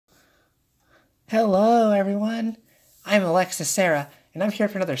Hello, everyone. I'm Alexis Sarah, and I'm here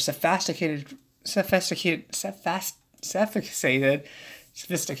for another sophisticated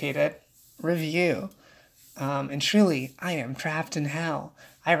review. And truly, I am trapped in hell.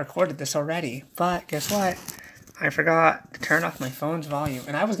 I recorded this already, but guess what? I forgot to turn off my phone's volume,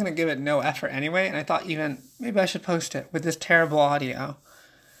 and I was gonna give it no effort anyway. And I thought even maybe I should post it with this terrible audio.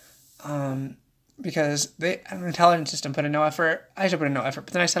 Because an intelligence system put in no effort. I should put in no effort.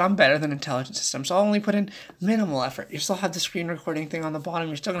 But then I said I'm better than intelligence system, so I'll only put in minimal effort. You still have the screen recording thing on the bottom.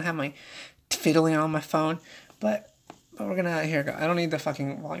 You're still gonna have my fiddling on my phone. But we're gonna here you go. I don't need the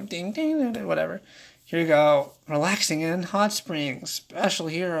fucking volume. Ding ding whatever. Here you go. Relaxing in hot springs. Special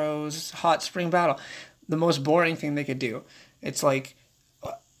heroes. Hot spring battle. The most boring thing they could do. It's like,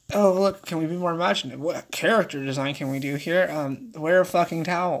 oh look, can we be more imaginative? What character design can we do here? Wear fucking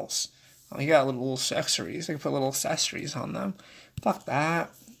towels. Oh, you got little accessories. They can put little accessories on them. Fuck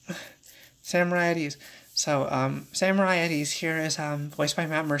that. Samurai Eddie's. So, Samurai Eddie's here is voiced by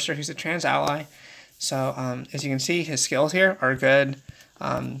Matt Mercer, who's a trans ally. So, as you can see, his skills here are good.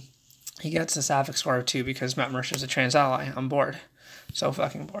 He gets a Sapphic score of 2 because Matt Mercer's a trans ally. I'm bored. So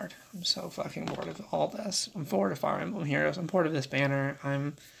fucking bored. I'm so fucking bored of all this. I'm bored of Fire Emblem Heroes. I'm bored of this banner.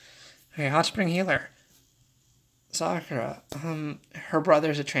 Okay, Hot Spring Healer. Sakura, her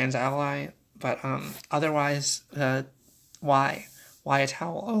brother's a trans ally, but otherwise, why? Why a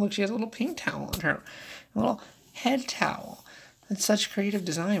towel? Oh, look, she has a little pink towel on her, a little head towel. It's such creative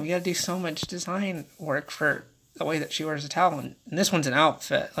design. We gotta do so much design work for the way that she wears a towel. And this one's an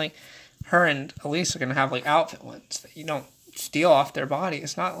outfit. Like, her and Elise are gonna have, like, outfit ones that you don't steal off their body.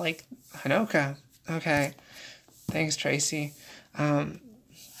 It's not like Hanoka. Okay. Thanks, Tracy.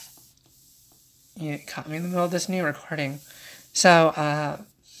 You caught me in the middle of this new recording. So, at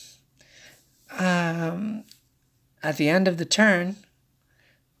the end of the turn,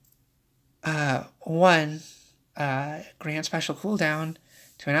 one grant special cooldown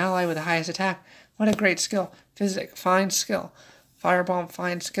to an ally with the highest attack. What a great skill. Physic, fine skill. Firebomb,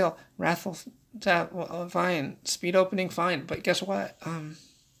 fine skill. Wrathful, fine. Speed opening, fine. But guess what?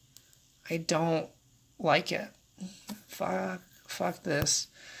 I don't like it. Fuck this.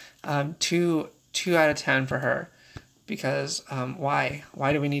 2 out of 10 for her, because why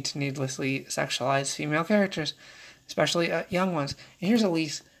do we need to needlessly sexualize female characters, especially young ones? And here's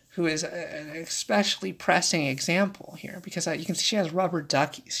Elise, who is an especially pressing example here, because you can see she has rubber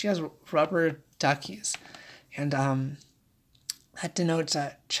duckies. And that denotes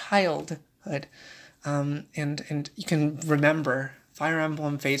a childhood, and you can remember Fire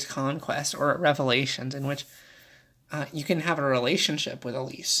Emblem Fates Conquest or Revelations, in which you can have a relationship with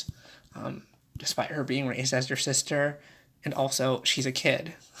Elise, despite her being raised as your sister, and also she's a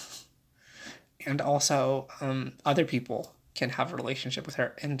kid. And also, other people can have a relationship with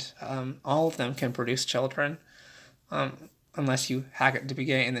her, and all of them can produce children, unless you hack it to be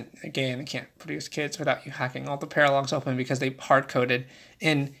gay, and then they can't produce kids without you hacking all the paralogs open, because they hard-coded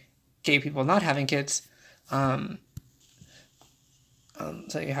in gay people not having kids.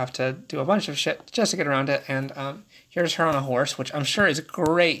 So you have to do a bunch of shit just to get around it. And here's her on a horse, which I'm sure is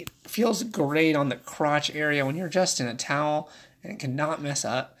great. Feels great on the crotch area when you're just in a towel and it cannot mess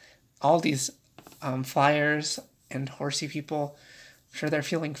up. All these flyers and horsey people, I'm sure they're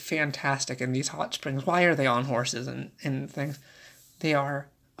feeling fantastic in these hot springs. Why are they on horses and things? They are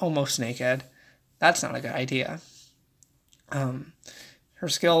almost naked. That's not a good idea. Her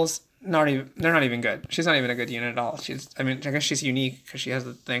skills... they're not even good. She's not even a good unit at all. I guess she's unique because she has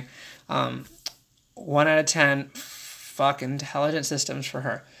the thing. 1 out of 10, fuck intelligent systems for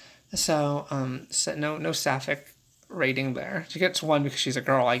her. So, no Sapphic rating there. She gets 1 because she's a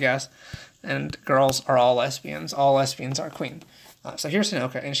girl, I guess. And girls are all lesbians. All lesbians are queen. So here's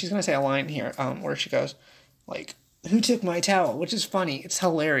Hanoka, and she's going to say a line here where she goes, like, "Who took my towel?" Which is funny. It's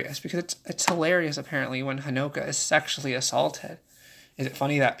hilarious, because it's hilarious, apparently, when Hanoka is sexually assaulted. Is it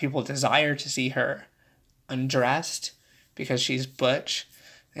funny that people desire to see her undressed because she's butch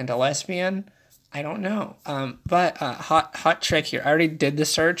and a lesbian? I don't know. But hot trick here. I already did the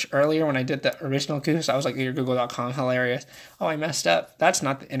search earlier when I did the original Goose. I was like, your Google.com, hilarious. Oh, I messed up. That's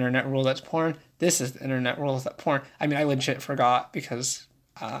not the internet rule that's porn. This is the internet rule that's porn. I mean, I legit forgot because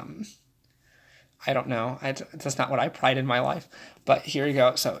I don't know. That's not what I pride in my life. But here you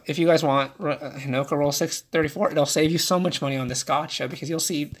go. So if you guys want Hinoka Roll 634, it'll save you so much money on this gotcha, because you'll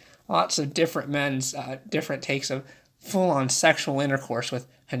see lots of different men's different takes of full-on sexual intercourse with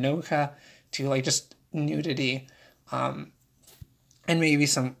Hinoka, to like just nudity, and maybe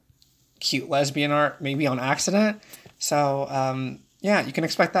some cute lesbian art, maybe on accident. So yeah, you can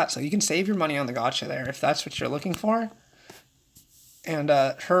expect that. So you can save your money on the gotcha there if that's what you're looking for. And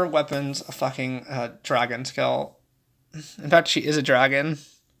her weapon's a fucking dragon skill. In fact, she is a dragon.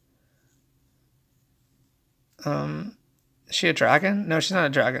 Is she a dragon? No, she's not a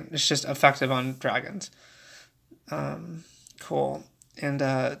dragon. It's just effective on dragons. Cool.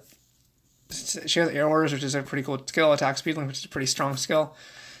 And she has air orders, which is a pretty cool skill. Attack speed, which is a pretty strong skill.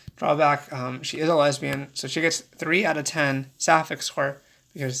 Drawback, she is a lesbian, so she gets 3 out of 10 Sapphic score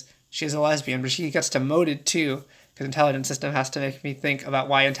because she's a lesbian, but she gets demoted too because intelligence system has to make me think about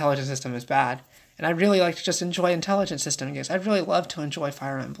why intelligence system is bad. And I'd really like to just enjoy intelligence system games. I'd really love to enjoy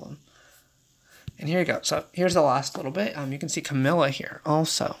Fire Emblem. And here you go. So here's the last little bit. You can see Camilla here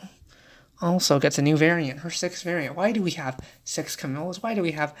also gets a new variant, her 6th variant. Why do we have 6 Camillas? Why do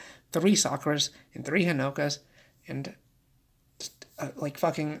we have 3 Sakuras and 3 Hinokas and like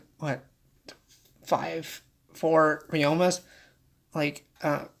fucking what 4 Ryomas? Like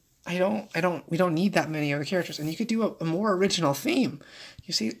we don't need that many other characters, and you could do a more original theme.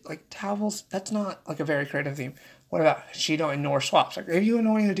 You see, like Towels, that's not like a very creative theme. What about Shido and Nor swaps? Like if you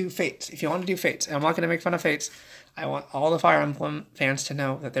want to do Fates, and I'm not going to make fun of Fates. I want all the Fire Emblem fans to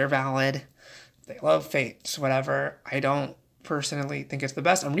know that they're valid. They love Fates, whatever. I don't personally think it's the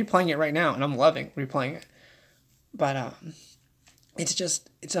best. I'm replaying it right now, and I'm loving replaying it. But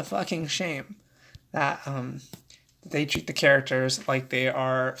it's a fucking shame that they treat the characters like they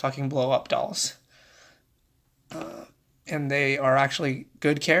are fucking blow-up dolls. And they are actually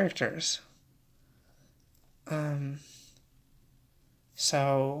good characters.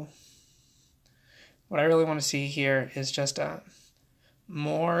 So what I really want to see here is just a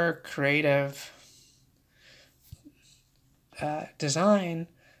more creative design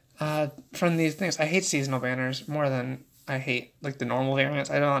from these things. I hate seasonal banners more than I hate like the normal variants.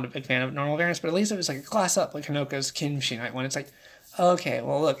 I'm not a big fan of normal variants, but at least it was like a class up, like Hinoka's Kimchi Night one. It's like, okay,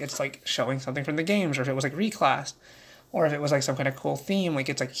 well look, it's like showing something from the games, or if it was like reclassed, or if it was like some kind of cool theme, like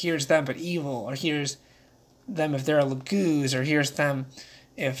it's like here's them but evil, or here's them if they're a Lagoos, or here's them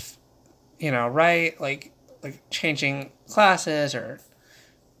if right, like changing classes, or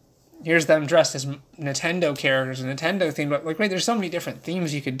here's them dressed as Nintendo characters, a Nintendo theme. But like, right, there's so many different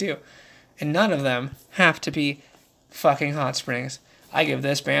themes you could do, and none of them have to be fucking Hot Springs. I give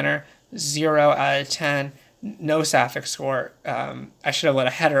this banner 0 out of 10. No Sapphic score. I should have let a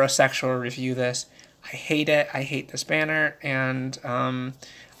heterosexual review this. I hate it. I hate this banner, and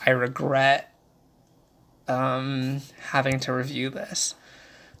I regret having to review this.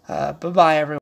 Bye-bye, everyone.